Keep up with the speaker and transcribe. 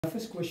My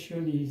first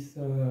question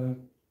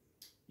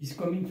is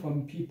coming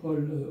from people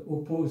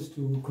opposed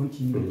to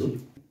continuity.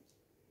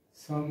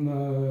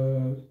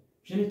 Some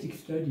genetic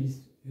studies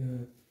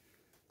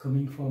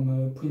coming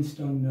from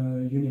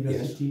Princeton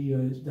University,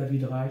 yes.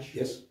 David Reich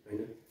yes, I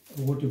know.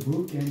 wrote a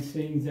book and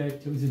saying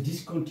that there was a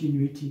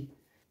discontinuity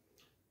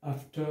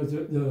after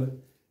the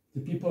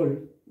people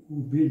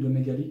who built the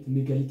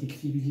megalithic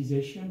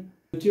civilization.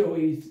 The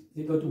theory is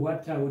they got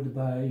wiped out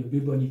by a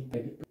bubonic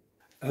plague.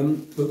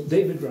 But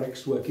David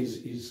Reich's work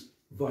is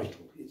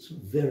vital. It's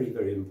very,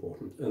 very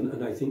important.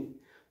 And I think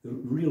the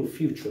real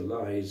future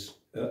lies,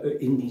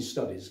 in these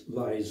studies,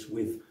 lies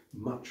with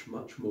much,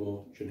 much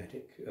more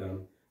genetic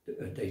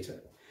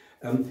data.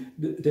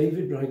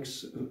 David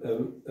Reich's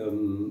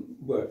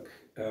work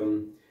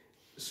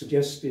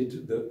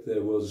suggested that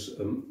there was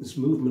this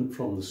movement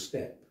from the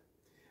steppe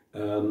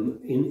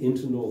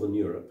into Northern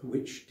Europe,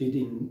 which did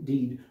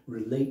indeed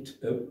relate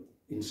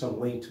in some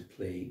way to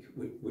plague,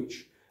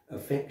 which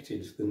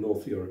affected the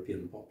North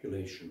European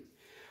population.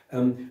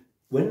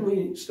 When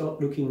we start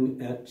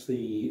looking at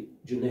the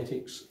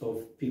genetics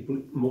of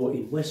people more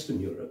in Western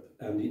Europe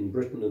and in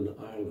Britain and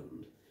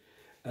Ireland,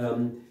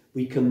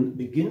 we can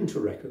begin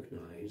to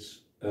recognise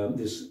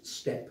this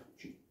steppe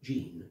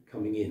gene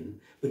coming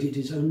in, but it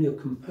is only a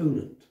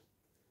component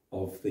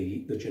of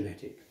the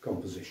genetic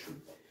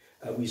composition.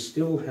 We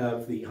still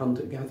have the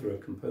hunter-gatherer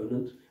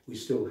component, we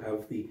still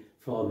have the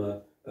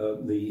farmer,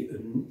 the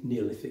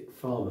Neolithic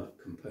farmer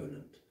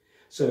component.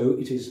 So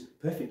it is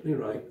perfectly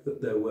right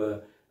that there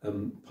were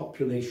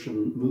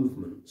population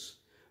movements,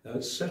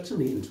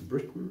 certainly into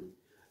Britain,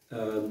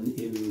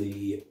 in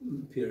the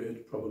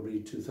period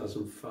probably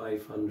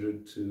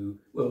 2500 to,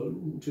 well,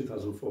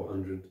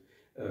 2400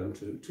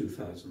 to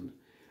 2000.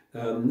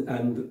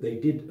 And they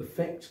did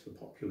affect the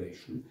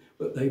population,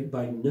 but they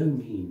by no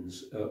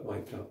means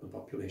wiped out the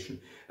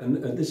population.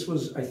 And this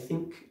was, I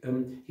think,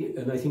 and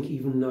I think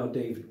even now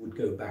David would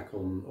go back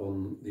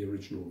on the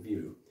original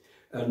view.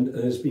 And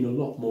there's been a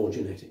lot more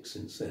genetics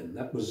since then.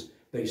 That was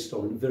based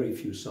on very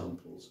few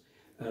samples.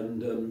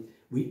 And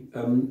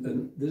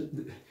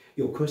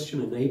your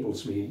question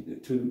enables me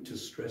to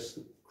stress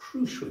the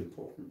crucial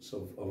importance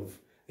of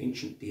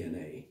ancient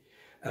DNA.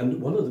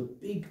 And one of the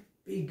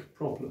big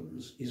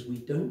problems is we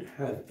don't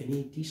have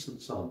any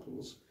decent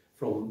samples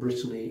from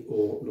Brittany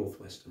or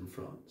northwestern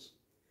France.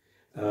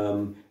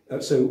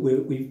 So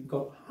we've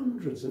got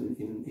hundreds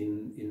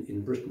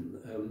in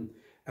Britain,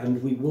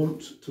 and we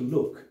want to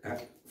look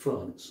at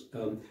France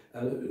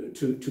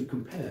to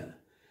compare,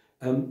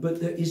 but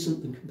there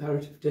isn't the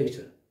comparative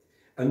data.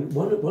 And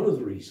one of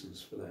the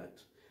reasons for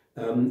that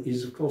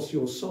is, of course,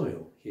 your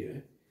soil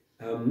here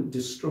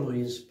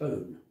destroys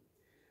bone.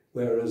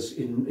 Whereas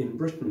in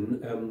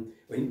Britain,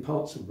 in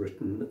parts of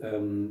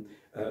Britain,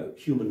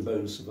 human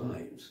bone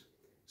survives,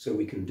 so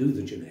we can do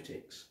the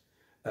genetics.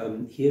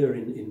 Here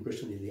in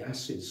Brittany, the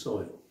acid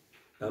soil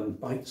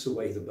bites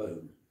away the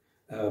bone,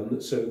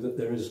 so that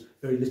there is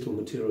very little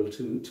material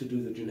to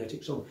do the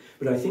genetics on.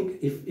 But I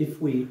think if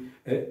we,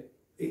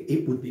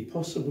 it would be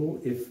possible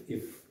if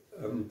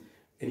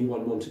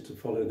anyone wanted to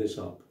follow this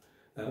up,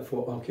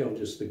 for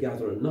archaeologists to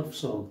gather enough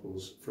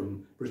samples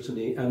from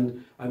Brittany,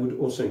 and I would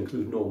also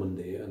include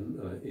Normandy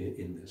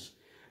in this,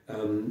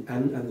 and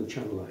the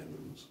Channel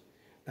Islands,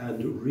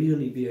 and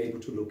really be able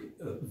to look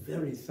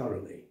very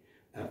thoroughly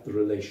at the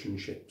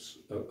relationships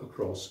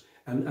across,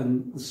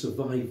 and the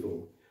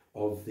survival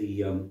of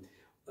the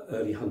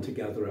early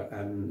hunter-gatherer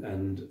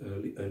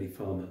and early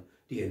farmer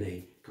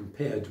DNA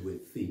compared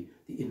with the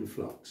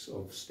influx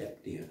of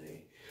steppe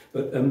DNA.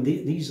 But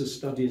these are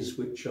studies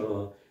which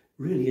are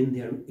really in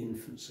their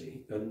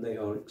infancy, and they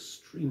are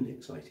extremely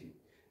exciting.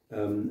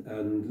 And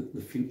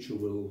the future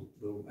will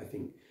I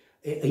think,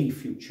 a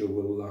future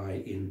will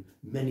lie in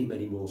many,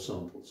 many more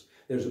samples.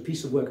 There's a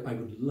piece of work I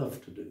would love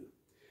to do,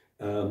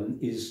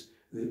 is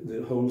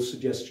the whole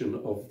suggestion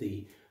of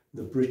the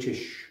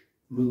British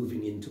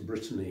moving into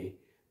Brittany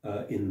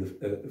in the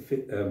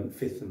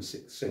 5th and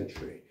 6th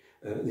century.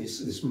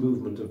 This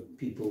movement of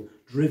people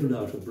driven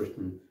out of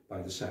Britain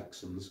by the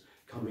Saxons,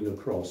 coming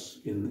across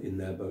in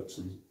their boats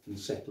and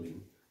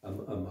settling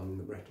among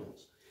the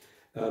Bretons.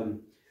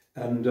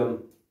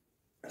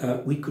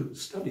 We could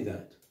study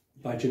that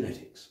by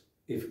genetics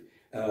if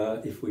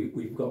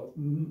we've got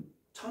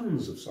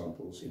tons of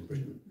samples in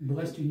Britain.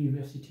 Brest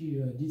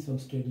University did some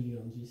study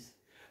on this.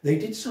 They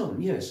did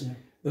some, yes, yeah.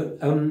 But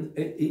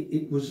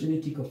it was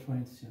genetic of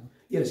France.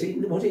 Yeah. Yes,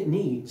 what it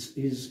needs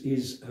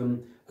is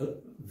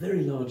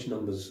very large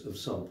numbers of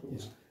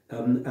samples, yeah.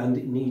 And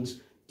it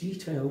needs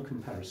detailed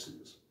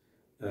comparisons.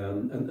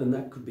 And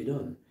that could be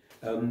done.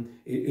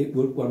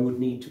 One would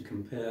need to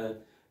compare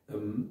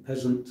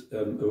peasant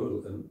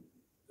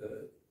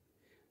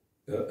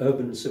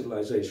urban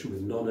civilization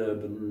with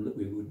non-urban.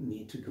 We would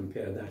need to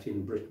compare that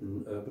in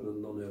Britain, urban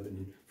and non-urban,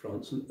 in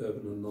France, and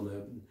urban and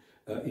non-urban,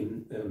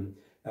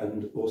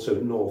 and also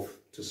north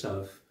to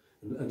south,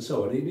 and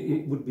so on.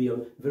 It would be a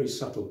very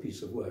subtle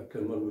piece of work,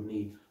 and one would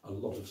need a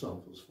lot of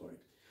samples for it.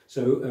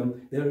 So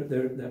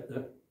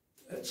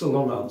that's a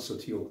long answer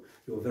to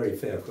your very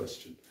fair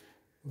question.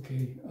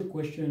 Okay, the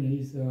question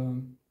is,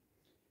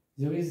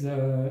 there is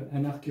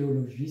an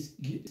archaeologist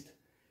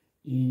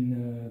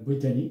in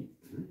Brittany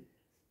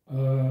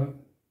who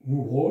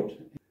wrote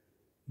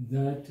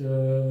that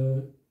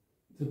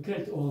the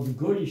Celt or the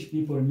Gaulish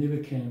people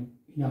never came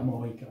in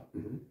America.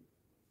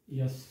 He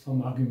has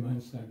some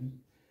arguments like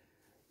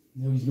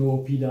there is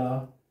no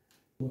Pida.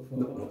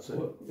 Not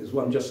so. There's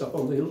one just up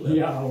on the hill there.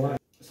 Yeah, right.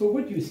 So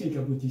what do you think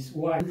about this?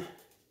 Why?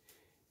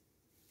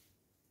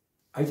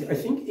 I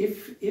think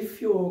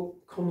if your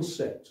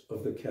concept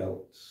of the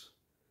Celts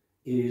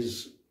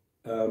is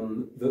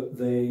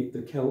that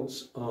the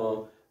Celts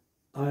are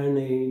Iron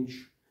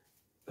Age,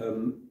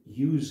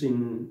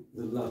 using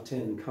the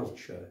Latin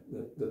culture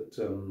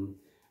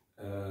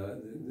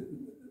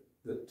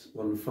that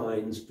one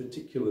finds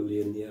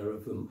particularly in the area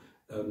of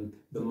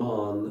the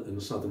Marne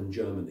and southern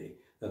Germany,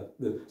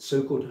 the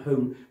so-called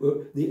home,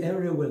 the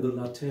area where the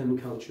Latin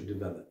culture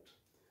developed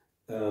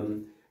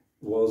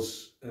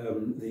was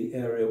the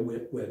area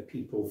where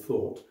people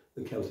thought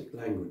the Celtic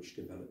language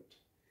developed.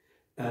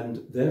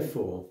 And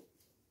therefore,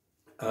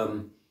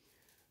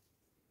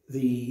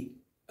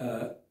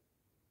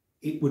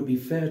 it would be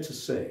fair to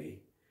say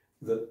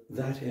that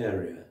that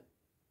area,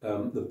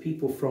 the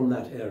people from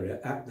that area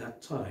at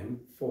that time,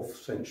 4th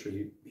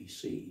century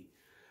BC,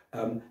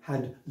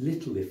 had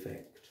little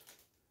effect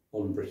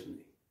on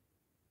Brittany.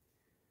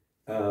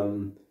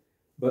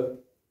 But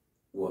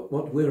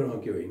what we're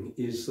arguing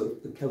is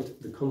that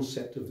the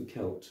concept of the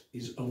Celt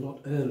is a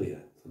lot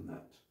earlier than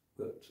that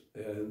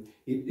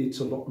it's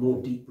a lot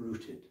more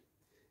deep-rooted.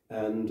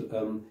 And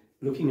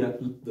looking at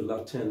the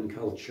Latin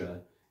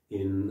culture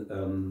in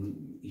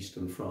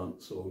eastern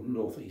France or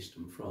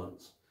northeastern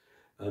France,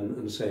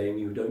 and saying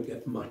you don't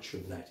get much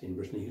of that in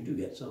Brittany, you do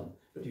get some,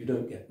 but you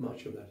don't get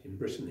much of that in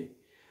Brittany,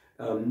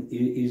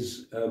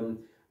 is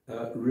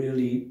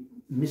really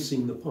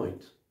missing the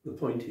point. The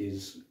point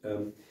is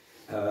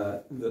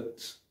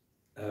that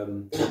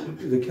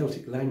the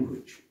Celtic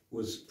language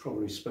was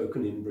probably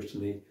spoken in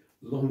Brittany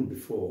long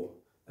before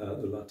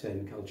the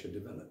Latin culture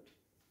developed.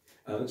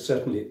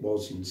 Certainly it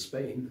was in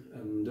Spain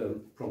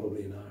and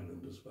probably in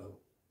Ireland as well.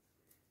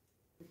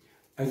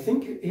 I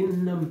think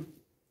in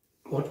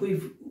what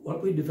we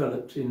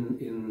developed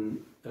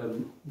in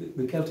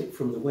the Celtic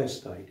from the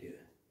West idea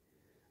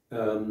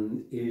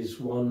is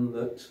one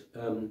that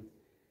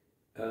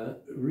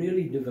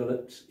really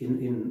developed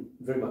in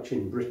very much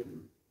in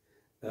Britain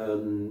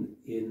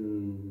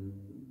in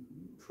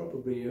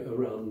probably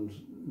around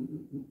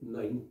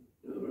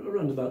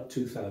about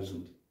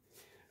 2000,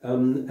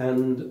 and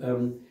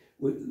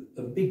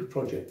a big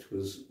project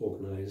was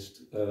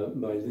organised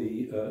by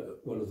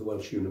one of the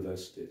Welsh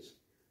universities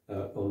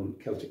on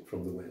Celtic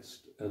from the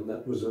West, and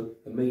that was a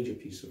major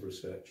piece of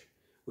research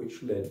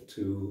which led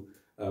to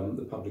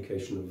the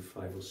publication of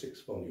 5 or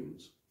 6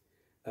 volumes.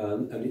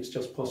 And it's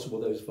just possible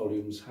those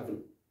volumes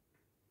haven't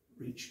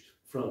reached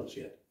France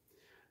yet.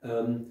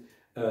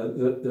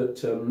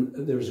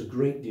 There is a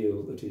great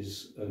deal that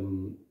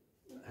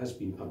has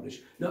been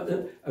published. Now,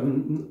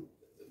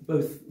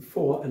 both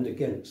for and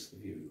against the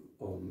view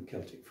on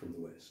Celtic from the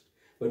West,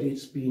 but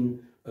it's been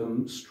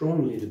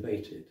strongly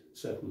debated,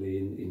 certainly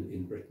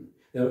in Britain.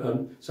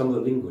 Now, some of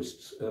the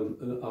linguists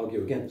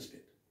argue against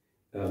it.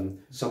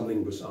 Some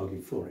linguists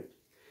argue for it.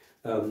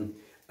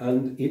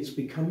 And it's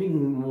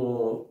becoming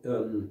more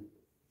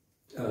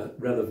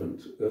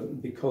relevant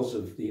because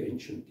of the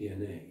ancient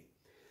DNA.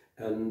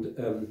 And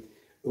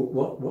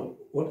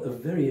what a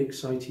very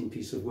exciting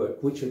piece of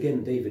work, which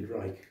again David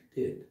Reich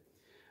did,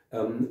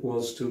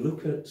 was to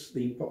look at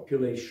the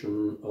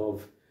population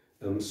of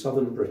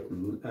southern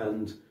Britain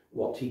and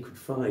what he could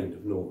find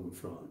of northern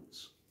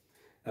France,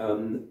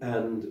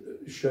 and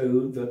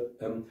show that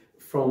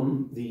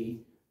from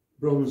the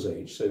Bronze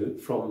Age, so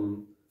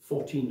from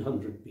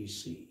 1400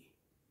 BC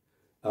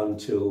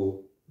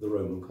until the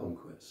Roman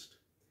conquest,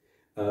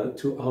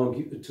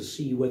 to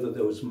see whether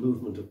there was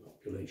movement of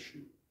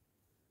population.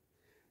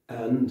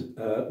 And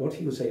what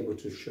he was able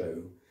to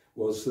show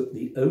was that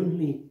the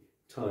only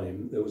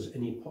time there was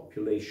any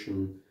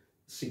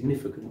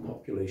significant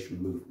population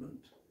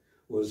movement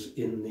was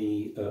in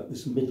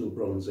this Middle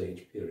Bronze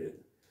Age period,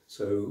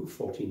 so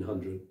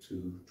 1400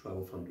 to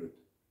 1200,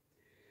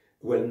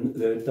 when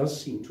there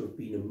does seem to have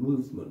been a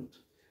movement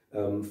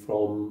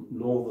from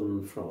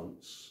northern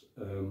France,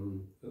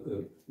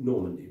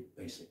 Normandy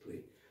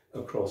basically,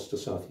 across to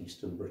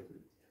southeastern Britain.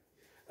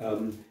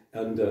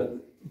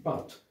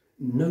 But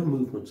no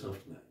movements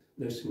after that,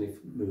 no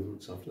significant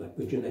movements after that.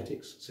 The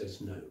genetics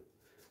says no.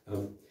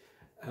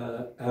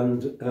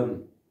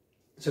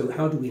 So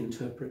how do we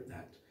interpret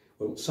that?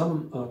 Well,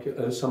 some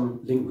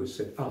linguists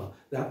said,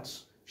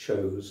 that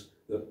shows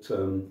that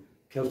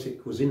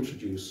Celtic was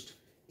introduced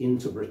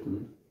into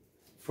Britain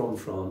from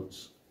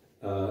France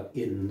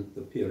in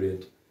the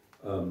period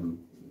in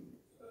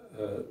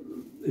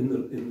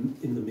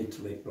the mid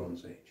to late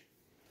Bronze Age.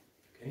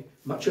 Okay,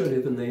 much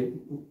earlier than they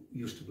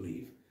used to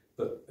believe,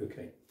 but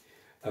okay.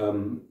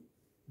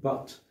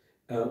 But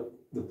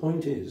the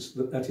point is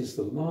that is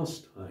the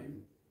last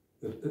time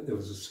there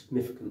was a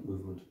significant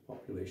movement of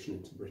population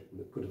into Britain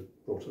that could have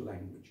brought a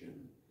language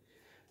in.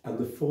 And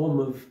the form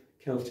of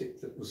Celtic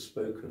that was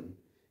spoken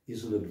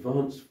is an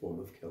advanced form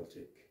of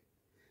Celtic,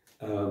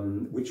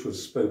 which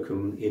was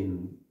spoken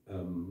in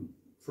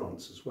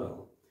France as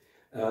well.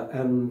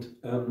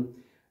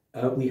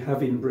 We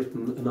have in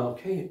Britain an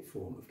archaic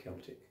form of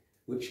Celtic,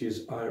 which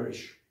is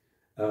Irish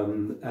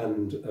and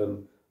a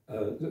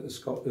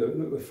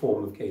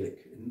form of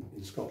Gaelic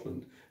in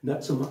Scotland. And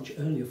that's a much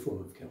earlier form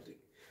of Celtic.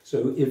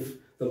 So if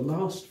the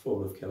last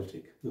form of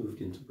Celtic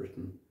moved into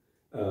Britain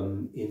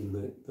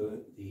in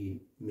the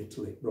Mid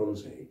to Late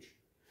Bronze Age,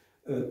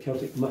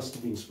 Celtic must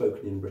have been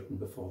spoken in Britain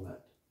before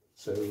that.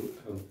 So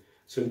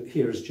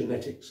here is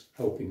genetics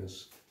helping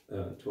us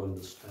to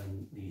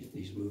understand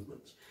these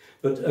movements.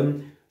 But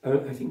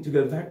I think to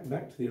go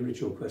back to the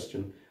original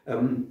question,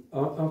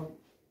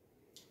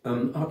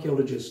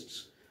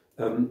 archaeologists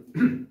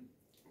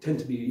tend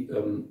to be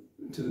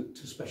to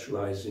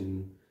specialise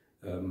in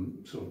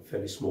sort of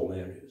fairly small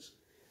areas,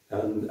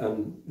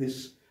 and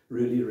this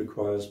really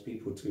requires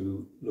people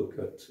to look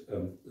at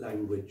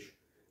language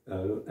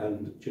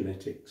and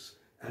genetics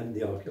and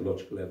the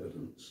archaeological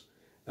evidence,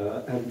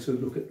 and to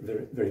look at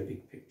very, very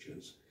big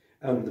pictures.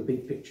 And the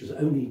big pictures are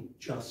only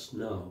just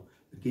now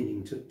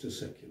beginning to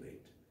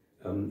circulate.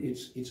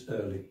 It's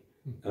early,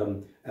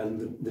 and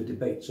the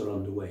debates are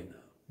underway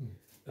now.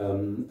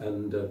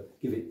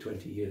 Give it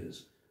 20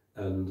 years,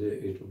 and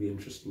it'll be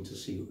interesting to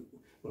see.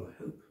 Well, I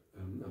hope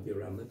I'll be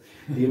around then.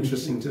 It'll be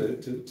interesting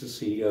to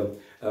see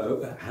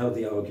how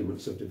the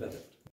arguments have developed.